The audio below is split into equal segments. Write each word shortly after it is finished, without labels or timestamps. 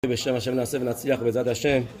بشم هشم نصف نصیح بزد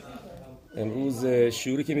هشم. امروز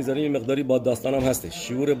شعوری که میذاریم مقداری با داستان هم هستش.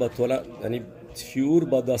 شعور با یعنی شعور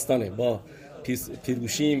با داستانه، با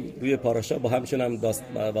پیرگوشیم روی پاراشا، با همچنین هم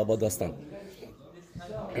و با داستان.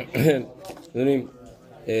 ببینیم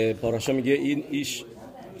پاراشا میگه این ایش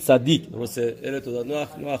صدیق درسته التو داد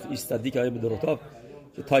نوح ایش صدیق های بدرتاب.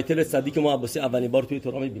 تایتل صدیق ما عباسی اولین بار توی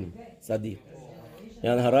تورا میبینیم. صدیق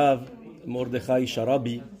یعنی هرو مردخای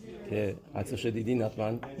شرابی که عطش دیدین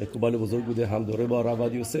حتما مکوبال بزرگ بوده، هم دوره با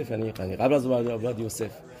رب یوسف، یعنی قبل از رب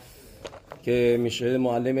یوسف که میشه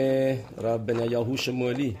معلم رب بنیاهو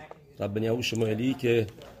شموئیلی که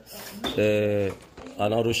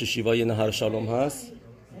الان روش شیوای نهر شالوم هست،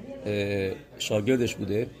 شاگردش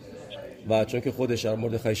بوده و چون که خودش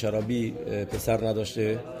مردخای شرابی پسر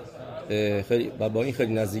نداشته خیلی و با این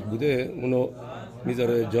خیلی نزدیک بوده، اونو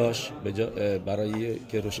میذاره جاش برای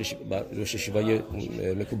که روش شیوای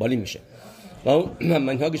مکوبالی میشه. و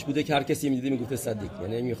منهاجش بوده که هر کسی میدیده میگفته صدیق.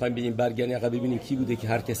 یعنی میخوایم ببینیم برگردیم عقب ببینیم کی بوده که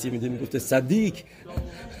هر کسی میدیده میگفته صدیق.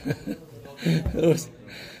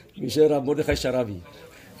 میشه رب مردخای شرابی.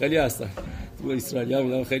 خیلی هستن تو اسرائیل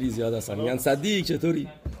میدونم خیلی زیاد هستن میگن صدیق. چطوری؟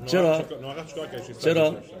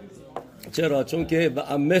 چرا؟ چون که و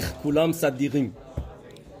امخ کلام صدیقیم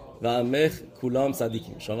و امخ کلام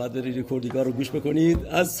صدیقیم. شما باید برید ریکوردینگا رو گوش بکنید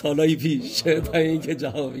از سالهای پیش تا اینکه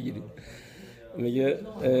جواب بگیرید. میگه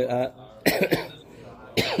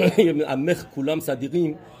امخ کلام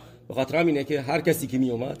صدیقیم به خاطر همینه که هر کسی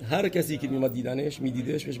که میومد دیدنش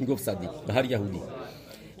میدیدش بهش میگفت صدیق به هر یهودی.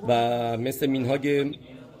 و مثل منهاج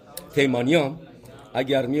تیمانیا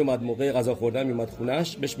اگر میومد موقع غذا خوردن میومد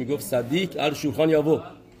خونش بهش میگفت صدیق ال شورخان یاوو.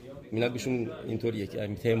 منهاجشون اینطوریه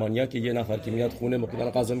که تیمانیا که یه نفر که میاد خونه موقع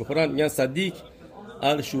غذا میخورن میگن صدیق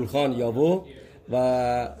ال شورخان یاوو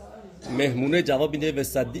و مهمونه جواب میده به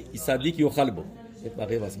صدیق یوخلبو.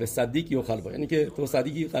 بقیه واسه به صدیق یوخلبو، یعنی که تو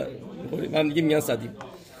صدیقی من دیگه میگن صدیق.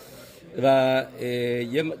 و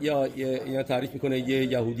یا تعریف میکنه یه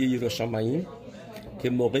یهودی یروشلیم که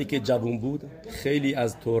موقعی که جوان بود خیلی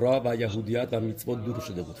از تورا و یهودیت و میتوات دور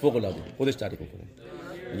شده بود، فوق العاده خودش تعریف میکنه.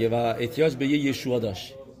 و احتیاج به یه یشوع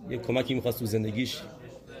داشت، یه کمکی میخواست تو زندگیش،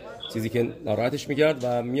 چیزی که ناراحتش میکرد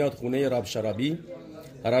و میاد خونه رب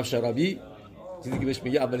شرابی. چیزی که بهش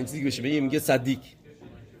میگه، اولین چیزی که بهش میگه صدیق.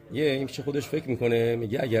 این چه خودش فکر میکنه،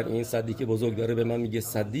 میگه اگر این صدیق بزرگ داره به من میگه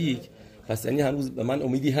صدیق، پس یعنی هنوز به من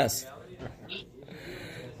امیدی هست.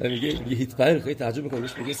 میگه هیت پر خیلی تعجب میکنه،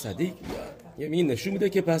 میگه صدیق، یعنی نشون میده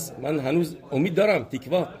که پس من هنوز امید دارم.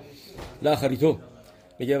 تکوا لا خریتو.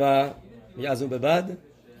 میگه و میگه از اون به بعد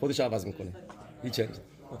خودش عوض میکنه، هیچ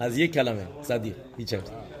از یک کلمه صدیق هیچ.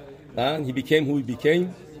 بعد he became who he became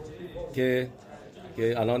که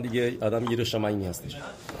الان دیگه آدم یروشلمی هستش.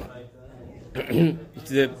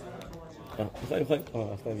 چیز میخوایم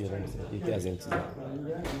افتاد بیارم یکی از این چیزا.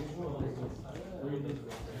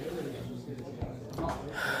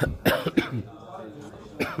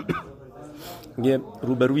 یه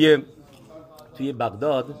روبروی توی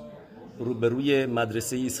بغداد، روبروی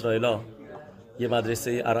مدرسه اسرائیلا، یه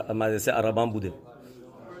مدرسه عربان بوده.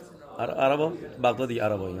 عربا بغداد دیگه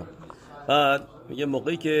عربا اینا. بعد یه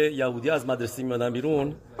موقعی که یهودی از مدرسه میادن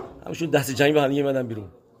بیرون، همشون دست جمعی با هم میادن بیرون.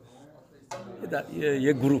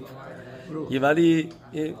 یه گروپ. ولی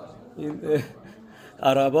این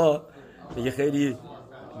عربا یه خیلی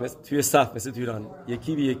توی صف مثل توی ایران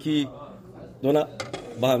یکی به یکی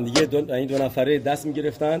با هم دیگه این دو نفره دست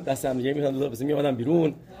میگرفتن، دست هم دیگه میادن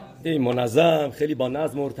بیرون. منظم، خیلی با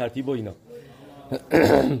نظم و ترتیب و اینا.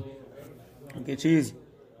 که چیز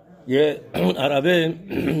یه عربه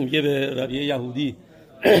میگه به یه یهودی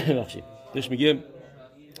بهش میگه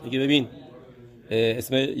ببین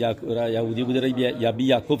اسم یهودی بوده یابی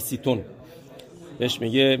یعقوب سیتون. بهش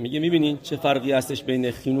میگه میبینین چه فرقی هستش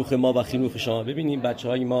بین خینوخ ما و خینوخ شما. ببینین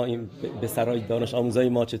بچهای ما این به سرای دانش آموزای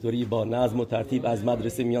ما چطوری با نظم و ترتیب از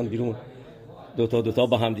مدرسه میان بیرون، دوتا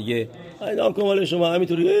با هم دیگه. اینا کمال شما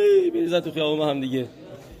همینطوری میریزن تو خیابون هم دیگه.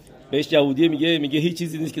 بهش یهودی میگه هیچ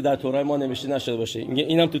چیزی نیست که در تورای ما نوشته نشده باشه. میگه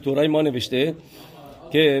اینم تو تورای ما نوشته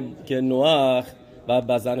که نوح و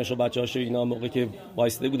بزنش و بچه‌هاش اینا موقعی که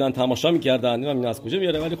وایساده بودن تماشا می‌کردن، نمیدونم از کجا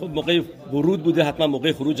میاره، ولی خب موقع ورود بوده، حتما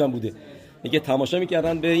موقع خروج هم بوده. میگه تماشا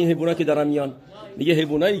می‌کردن به این حیونا که دارن میان. میگه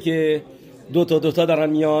حیوانایی که دو تا دارن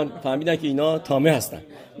میان فهمیدن که اینا تامه هستن.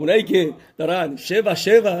 اونایی که دارن شبا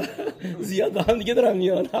زیاد با هم دیگه دارن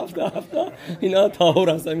میان، هفته اینا طاهور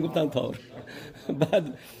هستن، میگفتن طاهور.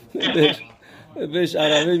 بعد بهش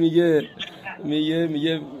عربی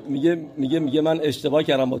میگه من اشتباه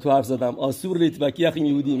کردم با تو حرف زدم. آسور لیتبکی اخی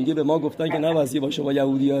یهودی. میگه به ما گفتن که نباید با شما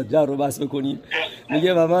یهودی‌ها جر و بحث بکنیم.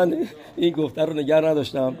 میگه و من این گفته رو نگه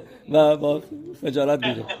نداشتم و با خجالت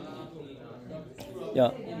بودم.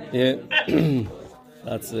 یا Yeah.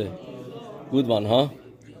 That's a good one, huh?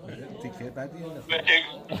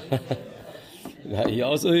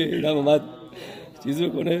 یاسو اینم اومد چیزی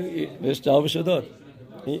بکنه بهش جوابشو داد.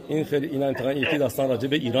 این خیلی این انتقال یکی داستان راجع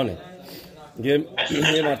به ایرانه. میگه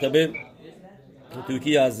یه مرتبه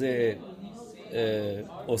توی از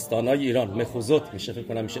استانای ایران مخوزوت میشه فکر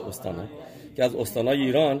کنم میشه استانه که از استانای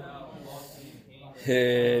ایران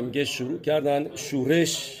میگه شروع کردن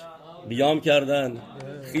شورش بیام کردن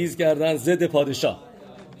خیز کردن ضد پادشاه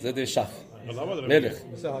ضد شاه ملک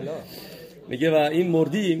میگه و این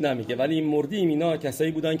مردیم نمیگه ولی این مردیم اینا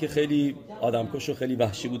کسایی بودن که خیلی آدمکش و خیلی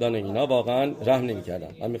وحشی بودن و اینا واقعا رحم نمیکردن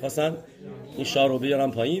و میخواستن این شاه رو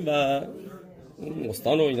بیارن پایین و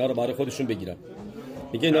استان و اینا رو برای خودشون بگیرن.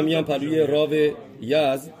 میگه اینا میان پلوی راو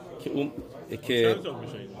یزد که اون که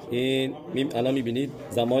این الان میبینید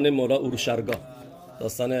زمان مولا اورشرگاه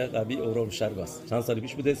داستان قوی اورشرگاه چند سال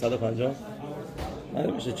پیش بوده 150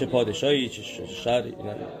 نمیشه چه پادشاهی چه شهر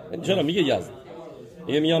اینا چرا میگه یزد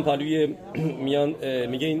میگه میان پلوی میان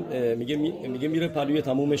میگه میره پلوی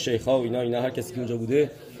تمام شیخا و اینا هر کسی که اونجا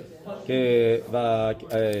بوده که و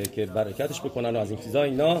که برکتش بکنن و از این چیزا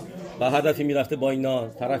اینا و هدفی میرفته با اینا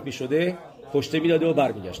طرف میشده پشته میداده و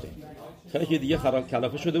برمیگشته خیلی دیگه خراب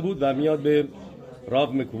کلافه شده بود و میاد به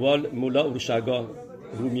راو مکوال مولا اورشرگاه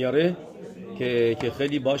رو میاره که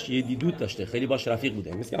خیلی باش یه دیدود داشته خیلی باش رفیق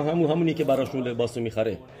بوده مثل همونی که براشون لباسو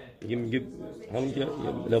میخره میگه همون که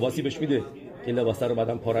لباسی بهش میده که لباس رو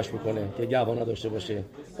بعدم پارش میکنه که گوانا داشته باشه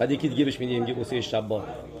بعد یکی دیگه بهش میده میگه واسه شبا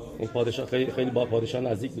این پادشاه خیلی با پادشاه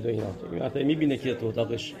نزدیک بوده اینا مثلا میبینه که تو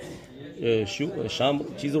اتاقش شم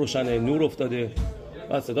چیز روشنه نور افتاده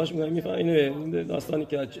بعد صداش میکنه میفهمه داستانی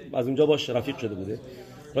که از اونجا باش رفیق شده بوده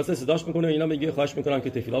واسه صداش میکنه اینا میگه خواهش میکنم که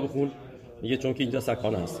تفیلا بخون میگه چون که اینجا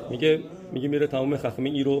سکانه هست میگه میره تمام خخمه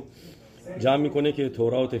ای رو جمع میکنه که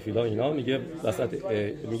تورا و تفیلا اینا میگه وسط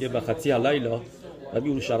میگه بخطی لیلا بعد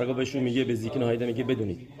اورشرگاه بهشون میگه به ذیکن هایده میگه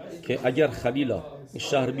بدونید که اگر خلیلا این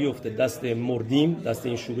شهر بیفته دست مردیم دست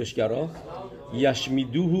این شورشگرا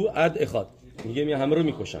یشمیدوه اد اخاد میگه همه رو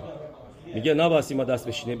میکشن میگه نه باسی ما دست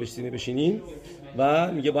بشینیم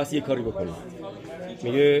و میگه باسی یه کاری بکنیم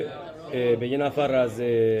میگه به یه نفر از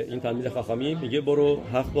این تلمیذ خاخامی میگه برو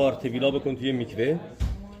 7 بار تبیلا بکن توی میکوه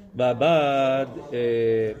و بعد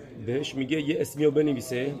بهش میگه یه اسمی رو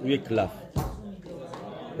بنویسه روی کلف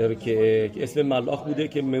که اسم ملاخ بوده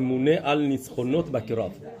که ممونه النسخونوت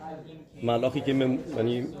بکراف ملاخی که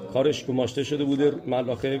یعنی کارش گماشته شده بوده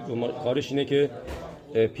ملاخه کارش اینه که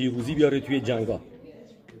پیروزی بیاره توی جنگا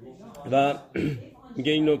و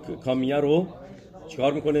میگه اینو کامیه رو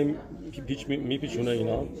چیکار میکنه میپیچونه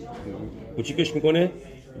اینا کوچیکش میکنه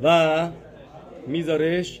و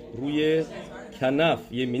میذارش روی کنف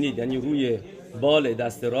یمینی یعنی روی بال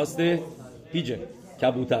دست راست پیجن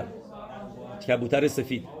کبوتر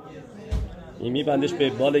سفید این میبندش به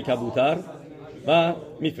بال کبوتر و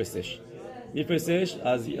میفرستش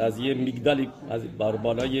از یه مگدالی از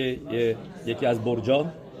بالای یکی از برجا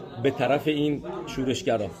به طرف این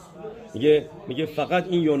شورشگرا میگه فقط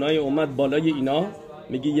این یونای اومد بالای اینا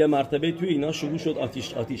میگه یه مرتبه توی اینا شروع شد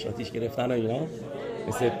آتیش گرفتن اینا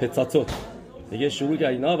مثل پتاتو میگه شروع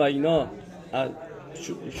کرد اینا و اینا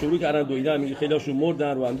شروع کردن دویدن میگه خیلی هاشون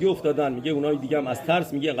مردن رو هم دیگه افتادن میگه اونای دیگه هم از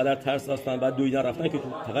ترس میگه اینقدر ترس داشتن بعد دویدن رفتن که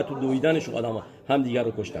فقط تو دویدنشون آدما هم دیگر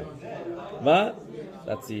رو کشتن و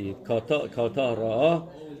دستی کاتا را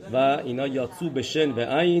و اینا یاتسو بشن و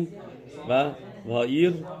عین و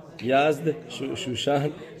وایر یزد شوشن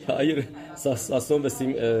وایر ساسون به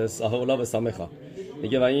ساهولا و سامخا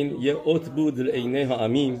میگه و این یه اوت بود عینه ها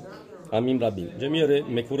امیم ربین جا میاره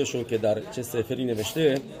مکورشو که در چه سفری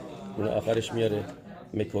نوشته اون آخرش میاره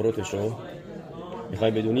مکورتشو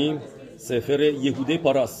میخوایم بدونیم سفر یهوده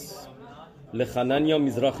پاراس لخننیا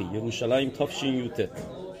مزراخی یروشلایم تافشین یوته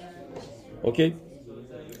اوکی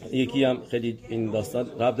یکی هم خیلی این داستان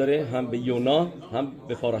ربط داره هم به یونا هم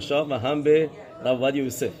به پاراشا و هم به رواد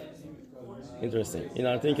یوسف interesting این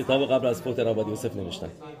البته این کتاب قبل از فوت رواد یوسف نوشتن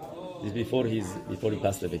before he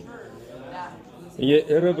passed away یه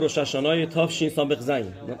عرب روش هاشانای تافشین سامق زین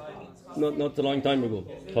not a long time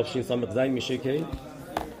ago تافشین سامق زین میشه که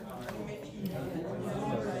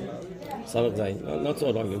سامق زین not so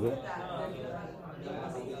long ago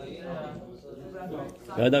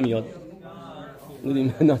یادم میاد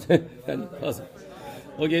بودیم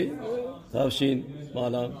اوکی تافشین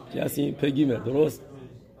مالا کسی پگیمه درست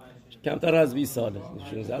کمتر از 20 ساله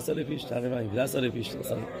 16 سال پیش تقریبا 17 سال پیش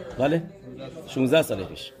بله 16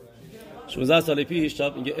 سال پیش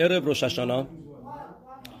میگه عرب روش هاشانا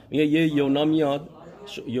میگه یه یونا میاد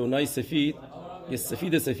یونای سفید یه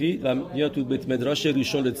سفید و میاد تو بیت مدرش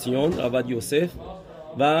ریشون لتسیون رواد یوسف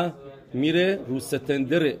و میره رو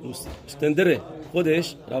ستندر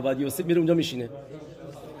خودش رب یوسف میره اونجا میشینه.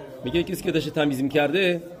 میگه کسی که داشته تمیز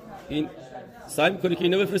میکرده این سعی میکنه که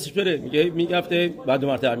اینو بفرستش بره. میگه میگفته بعد 2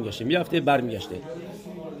 مرتبه برمیگشته، میگفته برمیگشته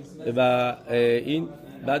و این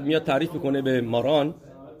بعد میاد تعریف میکنه به ماران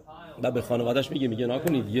و به خانواده‌اش میگه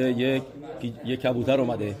نکنید یه کبوتر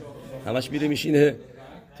اومده همش میره میشینه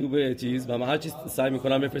تو به چیز و من هر چیز سعی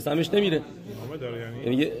میکنم بفرستمش نمیره.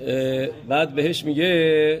 یعنی بعد بهش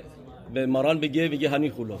میگه به ماران میگه هنی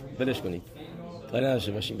خولا بلش کنید کاری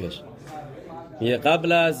نداشته باشیم بهش. میگه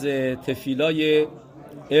قبل از تفیلای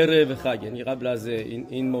عرب خگ، یعنی قبل از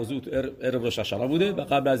این موضوع عرب روش هاشانا بوده و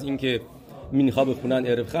قبل از اینکه مینخا بخونن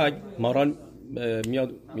عرب خگ ماران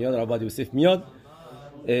میاد رب یوسف میاد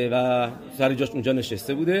و سر جاش اونجا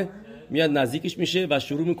نشسته بوده، میاد نزدیکش میشه و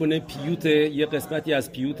شروع میکنه پیوت، یه قسمتی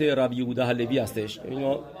از پیوت ربی یهودا هلوی هستش.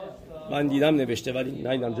 اینو من دیدم نوشته ولی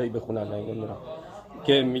ندیدم جایی بخونم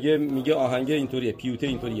که میگه آهنگ اینطوریه، پیوت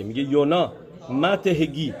اینطوریه، میگه یونا مت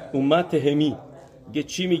هگی اومت همی، میگه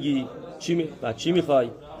چی میگی چی میخوای؟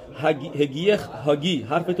 هگیخ هاگی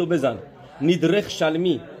حرف تو بزن، نیدرخ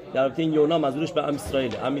شلمی، در واقع این یونا منظورش به ام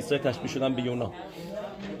اسرائیل تشبیه شدن به یونا.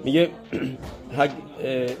 میگه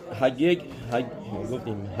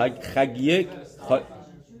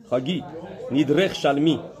خاگی نیدرخ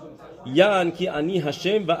شلمی یعنی که انی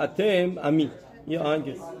هشم و اتم امی. یه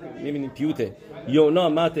آهنگ میبینیم پیوته یونا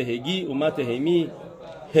مت هگی و مت همی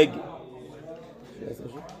هگ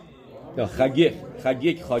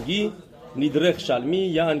خاگی نیدرخ شلمی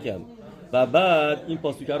یعنی که. و بعد این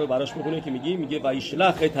پاسوکه رو براش میخونه که میگه و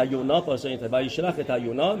ایشلخ اتیونا و ایشلخ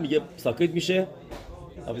اتیونا، میگه ساکت میشه.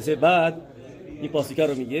 بعد این پاسوکه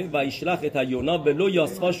رو میگه و ایشلخ اتیونا بلو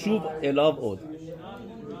یاسفا شوب الاو اود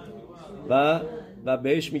و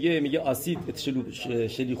بهش میگه آسید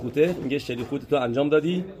شلیخوته، میگه شلیخوت تو انجام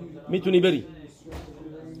دادی میتونی بری.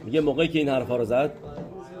 میگه موقعی که این حرفا رو زد،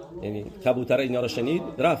 یعنی کبوتر اینا رو شنید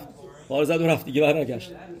رفت بار زد و رفت دیگه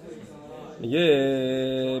برنگشت.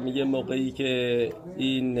 میگه موقعی که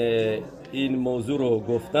این موضوع رو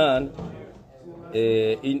گفتن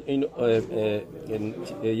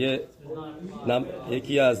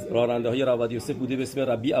یکی از راننده های رب یوسف بوده به اسم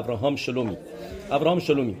ربی ابراهام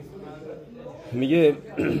شلومی. میگه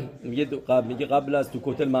قبل از تو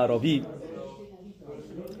کوتل معراوی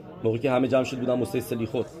موقعی که همه جمع شد بودن مستای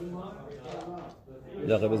سلیخوت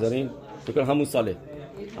دقیقه بذارین بکنم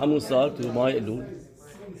همون سال تو ماه الول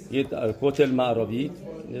یه کوتل معراوی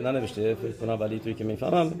ننوشته فکر کنم ولی توی که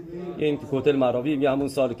میفهمم این کوتل معراوی میگه همون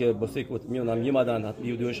سال که بسه کوت میونم میمدن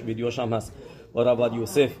ویدیوش هم هست با رب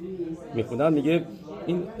یوسف میخونن. میگه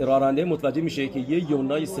این راننده متوجه میشه که یه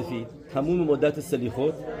یونای سفید تمام مدت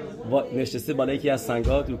سلیخوت نشسته بالای یکی از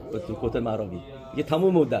سنگا تو کوتل معراوی. میگه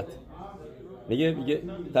تمام مدت میگه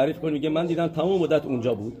تعریف کنه، میگه من دیدم تمام مدت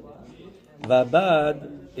اونجا بود و بعد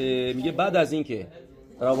میگه بعد از اینکه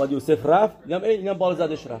رب یوسف رفت دیدم اینم بالا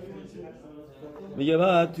زدش رفت. میگه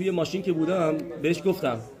بعد توی ماشین که بودم بهش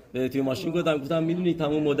گفتم میدونی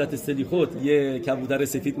تمام مدت سلیخوت یه کبوتر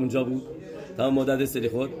سفید اونجا بود تمام مدت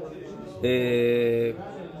سلیخوت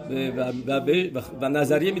و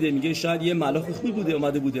نظریه میده، میگه شاید یه ملاک خوبی بوده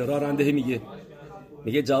اومده بوده راننده.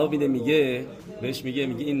 میگه جواب میده، میگه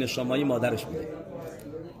این نشامای مادرش بوده.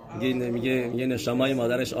 میگه نشامای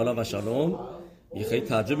مادرش آلا و شالوم. میگه خیلی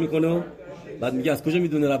تعجب میکنه. بعد میگه از کجا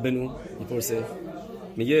میدونه ربنو؟ میپرسه.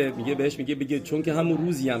 میگه بهش میگه چون که همون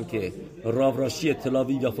روزی هم که راوراشی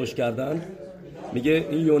تلاویو یا فش کردن، میگه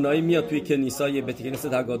این یونایی میاد توی کنیسای بیت کنیسه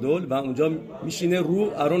هگادول و اونجا میشینه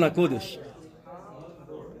رو ارون اکودش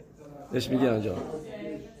بهش میگه اونجا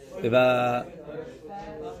و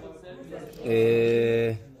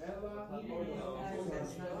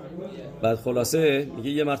بعد خلاصه میگه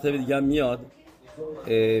یه مرتبه دیگه هم میاد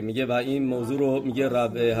میگه و این موضوع رو میگه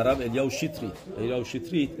رب الیاو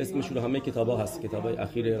شیتریت اسمش رو همه کتابا هست، کتابای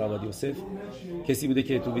اخیر رب یوسف. کسی بوده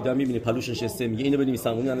که تو ویدیو میبینی پلوش نشسته، میگه اینو بنویسم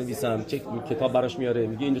اونو ننویسم، چک کتاب براش میاره،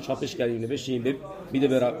 میگه اینو چاپش کردیم نوشتیم، میده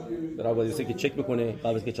به رب یوسف که چک بکنه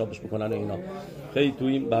قبل از که چاپش بکنن و اینا. خیلی تو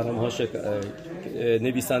این برنامه‌هاش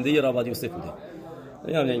نویسنده رب یوسف بوده،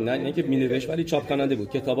 یعنی نه که مینوشت ولی چاپ کننده بود،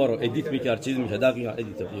 کتابا رو ادیت میکرد، چیز میکرد، دقیقاً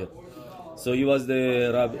ادیتور. So he was the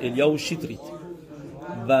رب الیاو شیتریت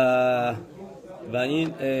و این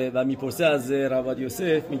و میپرسه از رب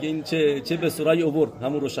یوسف، میگه این چه به سورای آورد،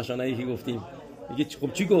 همون روش هاشانایی که گفتیم. میگه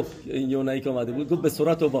خب چی گفت این یونایی که اومده بود؟ گفت به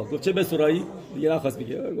سورات آورد. گفت چه به سورایی؟ دیگه نخواست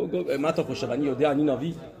بگه، گفت متا خوشبانی یوده انی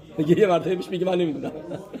ناوی. میگه یه مرتبه بهش میگه من نمیدونم.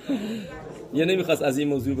 یه نمیخواست از این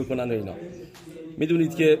موضوع بکنن و اینا.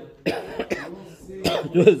 میدونید که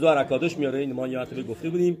تو زوار اکادش میاره، این ما یه مرتبه گفته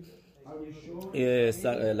بودیم،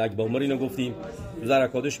 لگ با عمر اینو گفتیم. زوار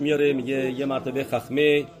اکادش میاره، میگه یه مرتبه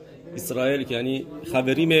خخمه اسرائیل که یعنی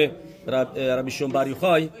خبریم ربی شمعون بر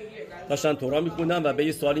یوخای داشتن تورا میخوندن و به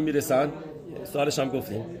یه سوالی میرسن. سوالش هم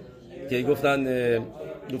گفتیم که گفتن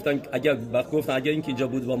اگر این که اینجا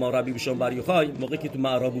بود با ما ربی شمعون بر یوخای موقعی که تو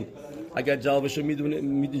معرا بود، اگر جوابشو میدونه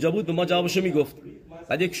اینجا بود به ما جوابشو میگفت.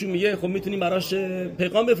 بعد یکشون میگه خب میتونیم براش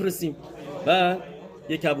پیغام بفرستیم و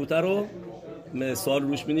یه کبوتر رو سوال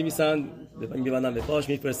روش می‌نویسن، میبندن به پاش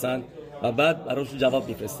میفرستن و بعد براش جواب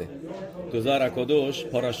میفرسته. دوزار اکادوش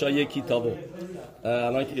پاراشای کتابو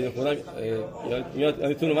الان که خودم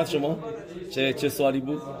یادتون اومد شما چه سوالی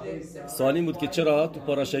بود؟ سوالی بود که چرا تو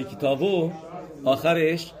پاراشای کتابو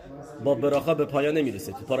آخرش با براخا به پایان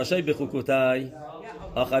نمیرسه. تو پاراشای بخوکوتای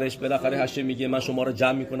آخرش بالاخره هشم میگه من شما رو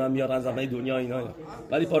جمع میکنم میارن زمین دنیا اینا.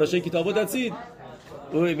 ولی پاراشای کتابو دستید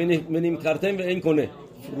منیم کارتن و این کنه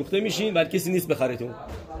فروخته میشین ولی کسی نیست بخرتون.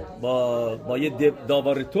 با یه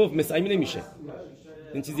داوار توف مثل این نمیشه.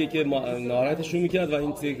 این چیزی که ناراحتشون میکرد و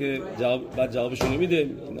این چیزی که بعد جوابشون نمیده.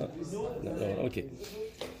 اوکی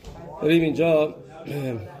بریم اینجا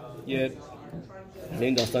یه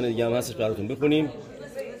این داستان دیگه هم هستش براتون بخونیم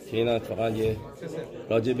که این اتفاقا یه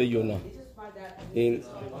راجع به یونا. این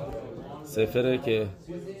سفره که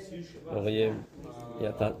واقعی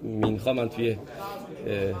مینخا من توی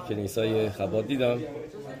کلیسای خباد دیدم،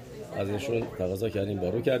 از اینشون تقاضا کردیم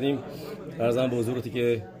بارو کردیم. عرضم به حضورتی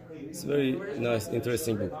که it's very nice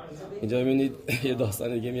interesting book. اینجا می‌بینید یه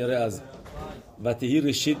داستان دیگه میاره از وتهی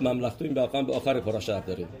رشید مملختو. این واقعا به آخر پاراشه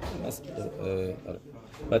داره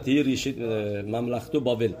وتهی رشید مملختو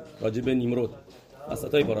بابل راجع به نیمرود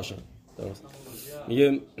وسطای پاراشه درست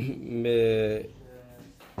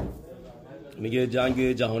میگه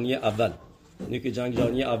جنگ جهانی اول. که جنگ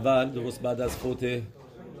جهانی اول درست بعد از فوت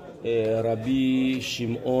ربی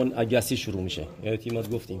شمعون اگسی شروع میشه. یعنی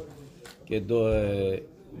تیمات گفتیم که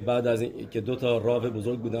بعد از که دو تا راو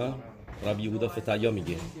بزرگ بودن، ربی یهودا فتیا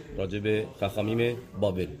میگه راجع به خخامیم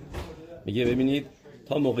بابل، میگه ببینید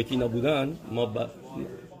تا موقعی که اینا بودن ما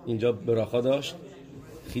اینجا براخا داشت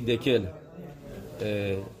خیدکل.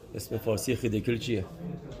 اسم فارسی خیدکل چیه؟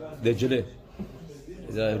 دجله،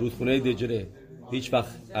 رودخونه دجله. هیچ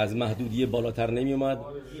وقت از محدودیه بالاتر نمی اومد،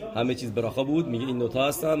 همه چیز براخا بود. میگه این دوتا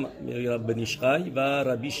هستن، میگه بنیشخای و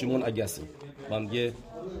ربی شمعون اگسی. و میگه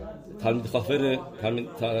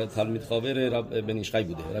تلمید خاور بنیشخای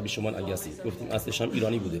بوده، ربی شمعون اگسی. گفتیم اصلش هم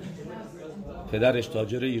ایرانی بوده، پدرش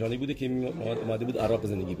تاجر ایرانی بوده که اومده بود عراق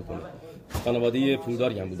زندگی بکنه. خانواده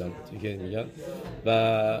پولداری هم بودن که میگن.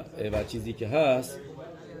 و چیزی که هست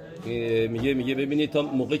میگه ببینید تا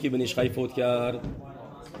موقعی که بنیشخای فوت کرد،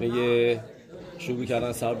 میگه شروع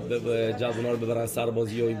کردن جوونا رو ببرن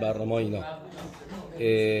سربازی و این برنامه اینا.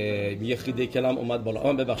 میگه خیده کلم اومد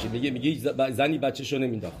بالا. ببخشید میگه زنی بچه‌شو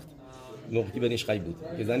نمینداخت موقعی که بنیشخای بود،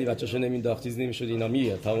 که زنی بچه‌شو نمینداخت، چیز نمیشد اینا.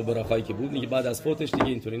 میگه تمام براخایی که بود، میگه بعد از فوتش دیگه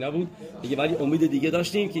اینطوری نبود. میگه ولی امید دیگه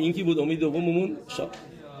داشتیم که این کی بود؟ امید دوممون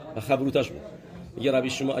خبروتاش بود. میگه ربی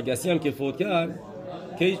شمعون اگسی هم که فوت کرد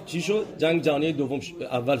که چی شد؟ جنگ جهانی دوم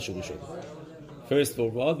اول شروع شد. فرست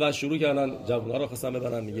فورورد و شروع کردن جوونا رو خواستن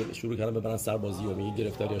ببرن. میگه شروع کردن ببرن سربازی و میگه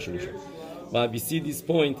گرفتاری‌ها شروع شد. و we see this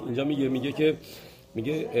point اینجا میگه که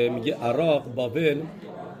میگه عراق بابل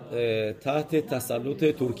تحت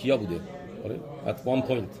تسلط ترکیه بوده. آره at one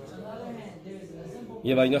point.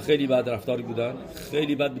 و اینا خیلی بد رفتاری بودن،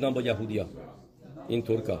 خیلی بد بودن با یهودیا. این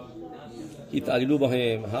ترکا ایتالیلو با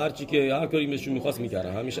هم هر چی که هر کاری بهشون می‌خواست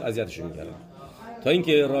می‌کردن، همیشه اذیتشون می‌کردن. تا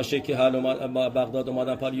اینکه راشه که بغداد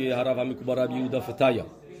اومدن پالیوی حرف هم میکو با ربی یهودا فتیا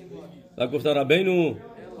و گفتن ربینو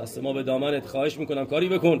دست ما به دامنت، خواهش میکنم کاری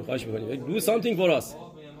بکن، خواهش میکنیم do something for us.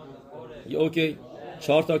 میگه اوکی.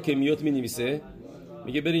 4 تا کمیوت مینویسه،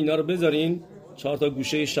 میگه برین اینا رو بذارین 4 تا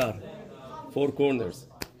گوشه شهر 4 corners.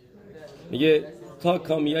 میگه تا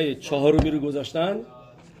کامیای 4 رو گذاشتن،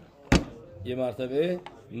 یه مرتبه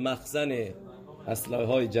مخزن اسلحه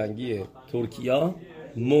های جنگی ترکیه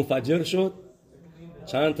منفجر شد.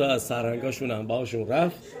 چند تا از سرهنگاشون هم باهاشون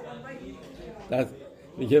رفت.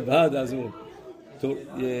 میگه بعد از اون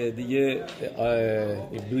دیگه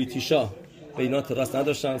بریتیشا به اینا تراست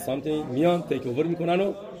نداشتن، سامتینگ میان تیک اوور میکنن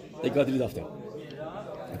و دگادری دافتن.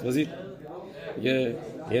 اتوزید یه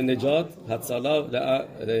نجات حدسالا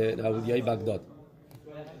لعودیای بغداد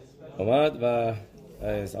اومد و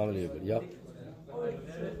سلام علیکم. یا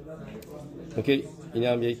اوکی، این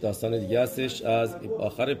هم یک داستان دیگه هستش از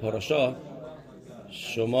آخر پاراشا.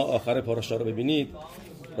 شما آخر پاراشا رو ببینید،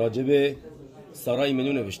 راجع به سارای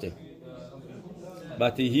منو نوشته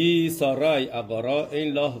بطیهی سارای اقارا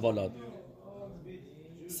این لاه والاد.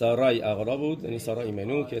 سارای اقارا بود، یعنی سارای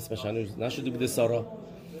منو که اسمش هنوز نشده بوده سارا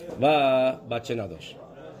و بچه نداشت.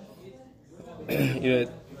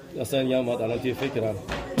 اصلا یه اومد الان توی فکرم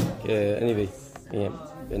که anyway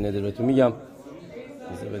به ندر بهتون میگم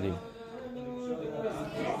بدیم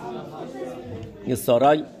یه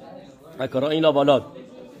سارای اکارا این لاوالاد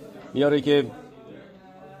میاره که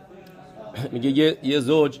میگه یه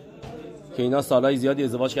زوج که اینا سالهای زیادی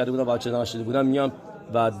ازدواج کرده بودن بچه نداشته بودن میان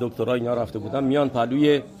و دکترای اینا رفته بودن میان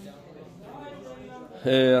پلوی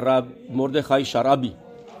رب مردخای شرابی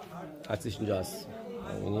عکسش اینجا هست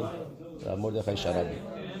یعنی رب مردخای شرابی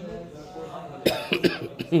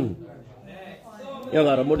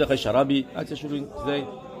یا رب مردخای شرابی عکسش رو چیزای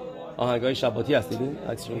آهنگای شباتی هست دیدین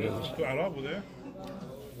عکسش اونجا تو عراق بوده؟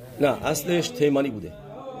 نه اصلش تیمانی بوده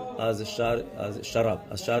از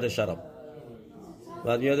شهر شراب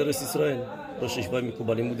بعد میاد درست اسرائیل روشش بای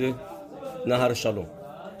میکوبالین بوده نهر شالوم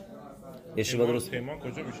اشتباه درست تیمان کجا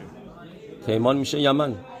میشه؟ تیمان میشه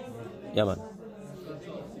یمن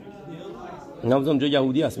نمیدونم اونجا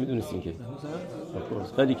یهودی هست میدونستین که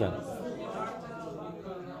خیلی کم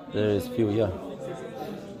there is few yeah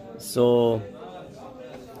so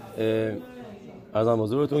ازم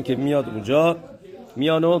حضورتون که میاد اونجا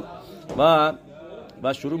میانو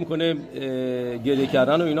و شروع میکنه گریه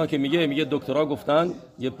کردن و اینا که میگه دکترها گفتن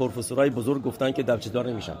یه پروفسورای بزرگ گفتن که بچه دار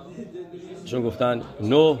نمیشن چون گفتن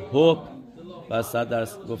نو هوپ و 100%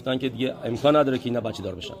 گفتن که دیگه امکان نداره که اینا بچه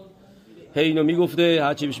دار بشن هی اینو میگفته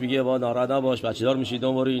هر چی بهش میگه وا ناراحت نباش بچه دار میشی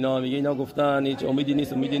دوباره اینا میگه اینا گفتن هیچ امیدی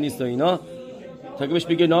نیست و اینا تا که بهش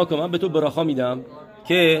میگه ناکن من به تو براخا میدم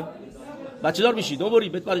که بچه دار میشی دوباره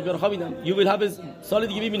بهت براخا میدم you will have سال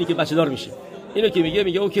دیگه میبینی که بچه دار میشی اینو که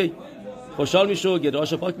میگه اوکی خوشحال میشه و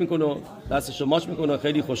گداشو پاک میکنه دستشو ماچ میکنه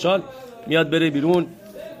خیلی خوشحال میاد بره بیرون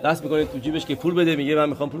دست میکنه تو جیبش که پول بده میگه من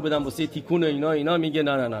میخوام پول بدم واسه تیکون اینا میگه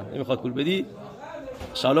نه نمیخواد پول بدی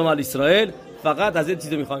شالوم علی اسرائیل فقط از این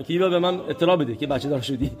چیزا میخوام که به من اطلاع بده که بچه دار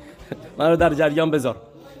شدی من رو در جریان بذار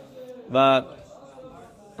و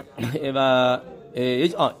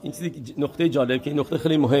این چیزی نقطه جالب که نقطه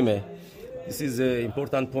خیلی مهمه this is an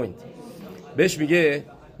important point بهش میگه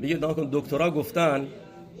ناکن دکترها گفتن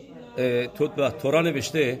تورا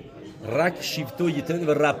نوشته رک شیفتو یتن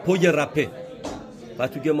و رپوی رپه و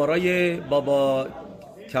تو گمارای بابا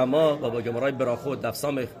گمارای براخود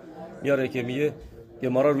دفسامخ میاره که میگه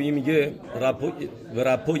گمارا روی میگه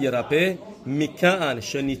رپوی رپه میکن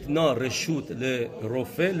شنیتنا رشوت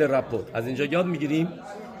لروفه لرپوت از اینجا یاد میگیریم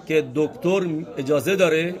که دکتر اجازه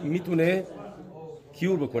داره میتونه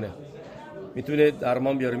کیور بکنه میتونه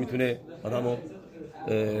درمان بیاره میتونه آدمو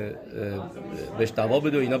بهش دوا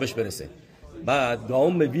بده و اینا بهش برسه بعد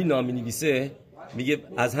گاوم وینا مینویسه میگه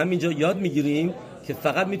از همینجا یاد میگیریم که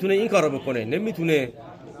فقط میتونه این کارو بکنه نمیتونه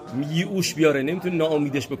میوش بیاره نمیتونه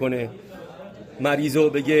ناامیدش بکنه مریضو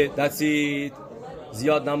بگه دستیت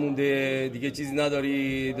زیاد نمونده دیگه چیزی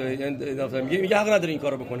نداری میگه حق نداره این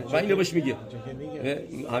کارو بکنه و اینو بهش میگه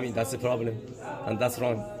همین that's the problem and that's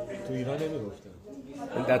wrong تو ایران نمیگفتن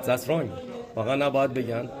that's wrong واقعا نباید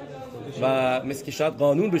بگن و مثل که شاید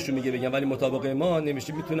قانون بهشون میگه بگم ولی مطابق ما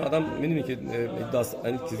نمیشه میتونه آدم میدونی که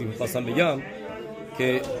این چیزی میخواستم بگم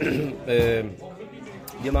که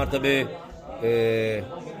یه مرتبه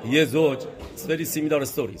یه زوج very similar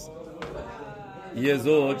stories یه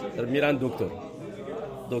زوج میرن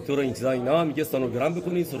دکتر این چیزا اینا میگه سونوگرام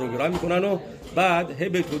بکنین سونوگرام میکنن و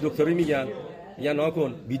بعد به دکتری میگن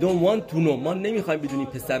ناکن we don't want to know ما نمیخوایم بدونیم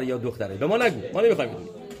پسر یا دختره به ما نگو ما نمیخوایم بدونیم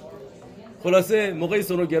خلاصه موقع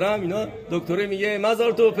سونوگرام اینا دکتره میگه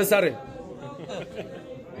مزار تو پسره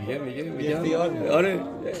میگه آره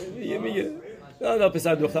میگه نه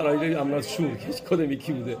پسر دختر آیده امروز شور هیچ کدوم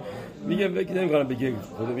یکی بوده میگه نمیگم بگه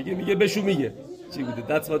خود میگه بشو میگه چی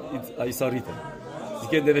بوده that's what I saw written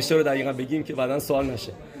دیگه نوشته رو دقیقاً بگیم که بعداً سوال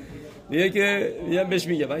نشه میگه بهش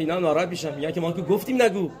میگه و اینا ناراحت میشن میگن که ما که گفتیم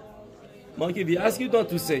نگو ما که we ask you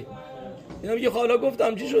not to say اینا میگه حالا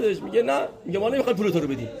گفتم چی شدش میگه نه میگه ما نمیخوایم پول تو رو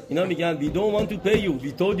بدیم اینا میگن we don't want to pay you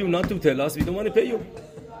we told you not to tell us we don't want to pay you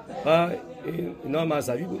و اینا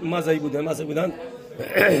مذهبی بودن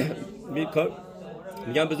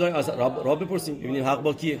میگن بذار از راب بپرسیم ببینیم حق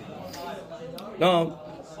با کیه نه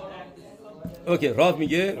اوکی راب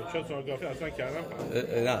میگه چون سونوگرافی اصلا کردم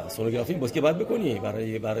نه سونوگرافی باز که باید بکنی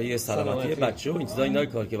برای سلامتی بچه و این چیزا اینا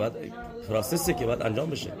کار که بعد پروسسه که بعد انجام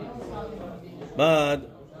بشه بعد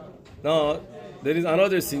نه there is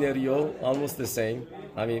another scenario almost the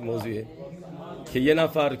same همین موضوعه که یه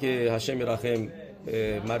نفر که هاشم رحم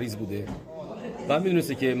مریض بوده و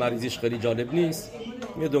میدونسته که مریضیش خیلی جالب نیست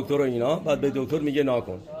میگه دکتر و اینا بعد به دکتر میگه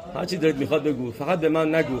ناکن هر چی دلت میخواد بگو فقط به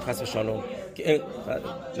من نگو خسف شانم که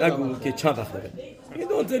نگو که چند وقت داره میگه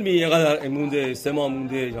دونتل می اینقدر مونده 3 ماه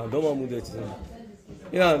مونده یا 2 ماه مونده چیزا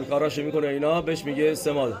اینا کاراشو میکنه اینا بهش میگه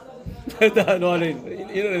 3 ماه در حال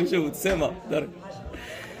اینو نمیشه بود 3 ماه داره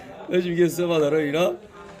بهش میگه 3 ماه داره اینا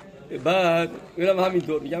بعد میرم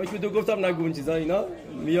همینطور میگم که تو گفتم نگو اون چیزا اینا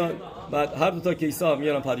میان بعد هر دو تا کیسا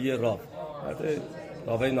میارن پریه راب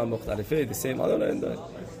راب اینا مختلفه the same I don't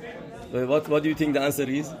know what do you think the answer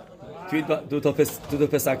is توی دو تا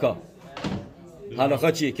پسکا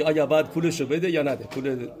حالا چیه که آیا بعد پولشو بده یا نده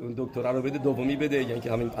پول دکترا رو بده دومی بده یا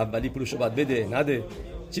اینکه همین اولی پولشو بعد بده نده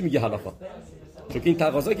چی میگه حالا چون این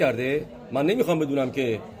تقاضا کرده من نمیخوام بدونم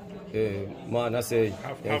که مؤنث یعنی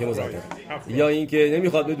که مذکر یا اینکه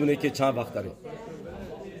نمیخواد بدونه که چند وقت داره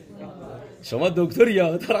شما دکتر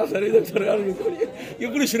یا طرفدار دکتر رو میکنی یه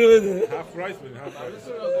پولش رو بده half price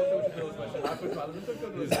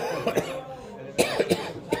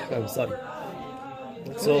I'm sorry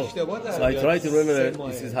so I try to remember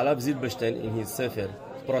this is Halab Zilberstein in his Sefer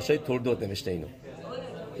پراشای توردوت نوشته اینو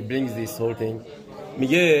he brings this whole thing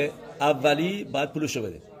میگه اولی بعد پولشو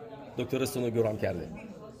بده دکتر سونوگرام کرده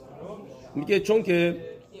میگه چون که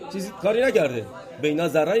چیزی کاری نکرده به اینا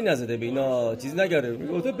ضرری نزده به اینا چیزی نکرده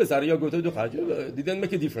گفته پسر یا گفته دو خرج دیدن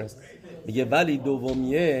make a difference میگه ولی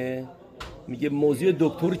دومیه میگه موضوع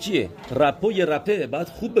دکتر چیه رپه بعد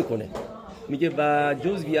خوب بکنه میگه و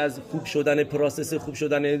جزوی از خوب شدن پروسس خوب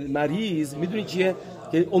شدن مریض میدونی چیه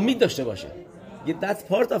که امید داشته باشه میگه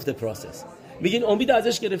that's part of the process میگه این امید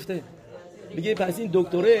ازش گرفته میگه پس این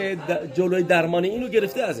دکتره جلوی درمان اینو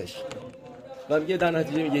گرفته ازش و میگه در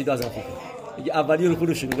نتیجه میگه دازن فکر میگه اولی رو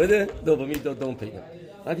پولش رو بده دومی don't pay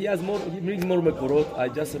but he brings more مکروت I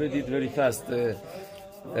just read it very fast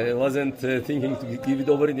I wasn't thinking to give it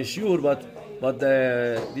over in the shiur but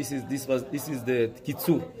this is the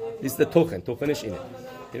kitzur this is the tokenش اینه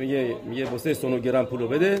که میگه واسه سونوگرام پولو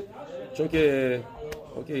بده چون که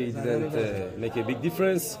okay it didn't make a big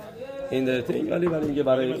difference in the thing ولی میگه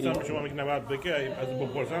برای این شما میگه نباید بگه از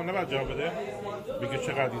بپرسم نباید جواب بده میگه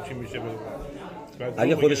چقدر چی میشه بده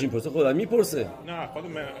اگه خودش این پرسه خودم میپرسه نه خودم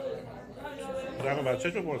رقم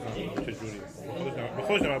بچه‌ش بپرسم چه جوری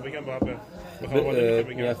خودش نباید بگم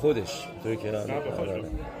میگه خودش توی که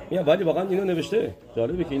میگه ولی واقعا اینو نوشته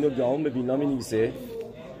جالبه که اینو گام به بینا می‌نویسه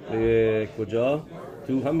کجا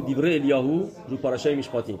تو هم دیبره الیاهو رو پاراشای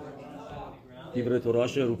میشپاتیم دیبره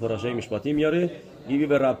توراش رو پاراشای میشپاتیم میاره میگه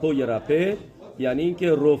به رپه یعنی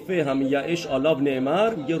اینکه رفه هم یعش آلاب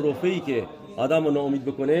نعمر میگه رفه‌ای که آدم رو ناامید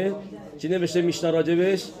بکنه چی نوشته میشنا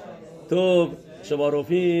راجبش تو شما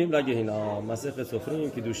رفیم لگه اینا مسیح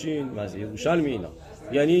سفریم که دوشین مسیح یروشلمی اینا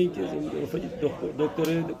یعنی که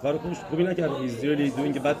دکتر کار خوبی نکرد he's really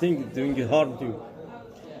doing a bad thing doing a hard thing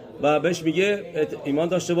و بهش میگه ایمان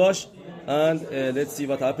داشته باش and let's see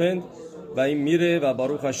what happened و این میره و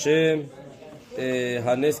باروخ هشم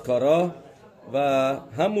هنس کارا و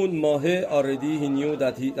همون ماه already he knew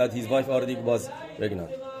that his wife already was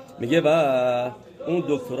pregnant میگه و اون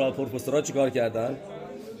دکترها پروفسورها چیکار کردن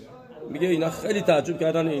میگه اینا خیلی تعجب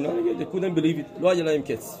کردن اینا میگه they couldn't believe it لا یلایم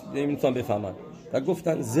کس نمیتونن بفهمن و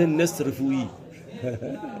گفتن زن نصر رفویی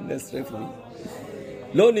نصر رفویی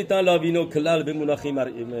لو نیتان لاوینو کلال به مناخی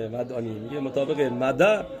مدانی میگه مطابق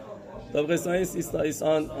مدع مطابق ساینس is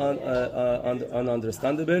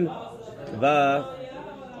ununderstandable و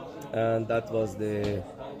and that was the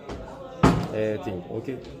thing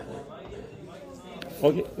okay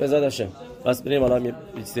بزاد هاشم بس بریم الان یه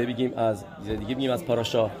چیزی بگیم از دیگه بگیم از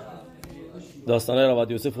پاراشا داستانه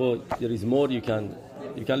رواد یوسف و there is more you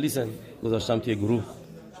can listen گذاشتم توی گروه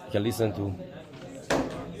you can listen to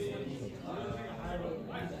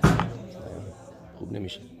خوب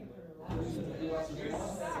نمیشه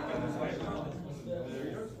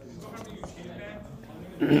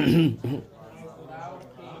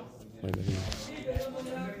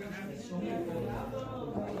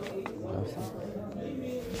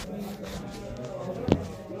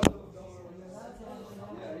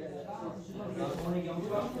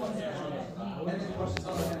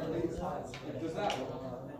Does that